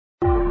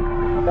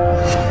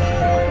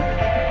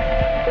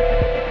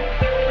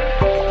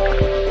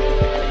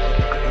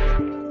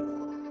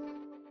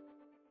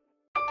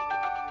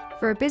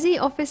For a busy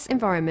office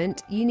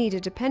environment, you need a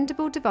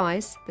dependable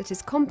device that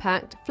is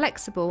compact,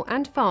 flexible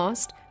and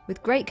fast,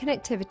 with great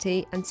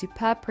connectivity and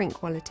superb print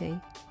quality.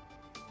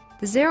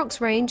 The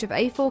Xerox range of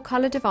A4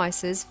 colour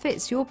devices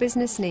fits your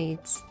business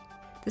needs.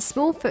 The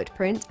small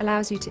footprint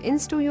allows you to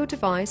install your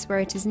device where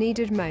it is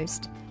needed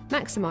most,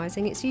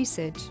 maximising its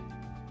usage.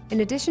 In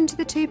addition to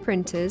the two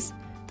printers,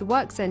 the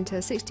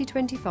WorkCentre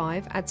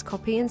 6025 adds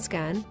copy and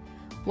scan,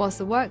 whilst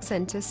the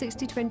WorkCentre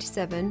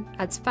 6027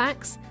 adds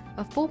fax,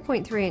 a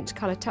 4.3-inch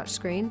colour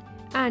touchscreen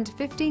and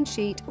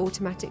 15-sheet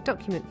automatic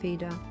document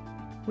feeder.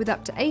 With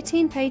up to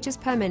 18 pages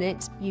per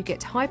minute, you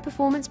get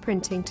high-performance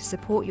printing to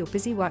support your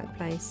busy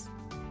workplace.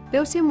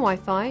 Built-in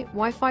Wi-Fi,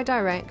 Wi-Fi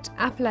Direct,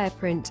 Apple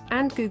AirPrint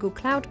and Google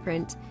Cloud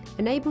Print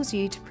enables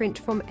you to print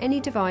from any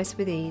device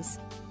with ease.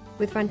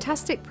 With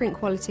fantastic print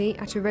quality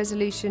at a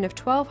resolution of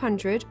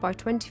 1200 by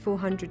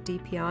 2400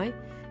 dpi,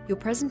 your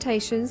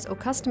presentations or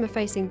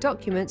customer-facing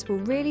documents will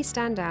really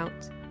stand out.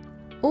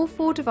 All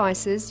four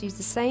devices use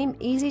the same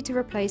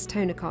easy-to-replace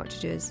toner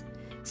cartridges,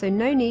 so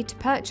no need to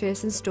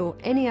purchase and store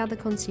any other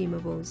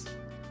consumables.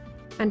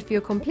 And for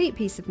your complete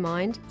peace of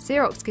mind,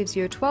 Xerox gives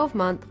you a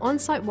 12-month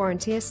on-site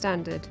warranty as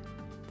standard.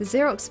 The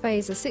Xerox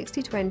Phaser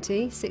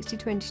 6020,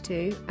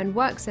 6022 and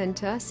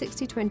WorkCentre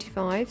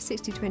 6025,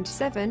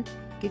 6027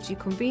 gives you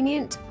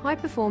convenient,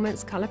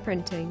 high-performance colour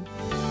printing.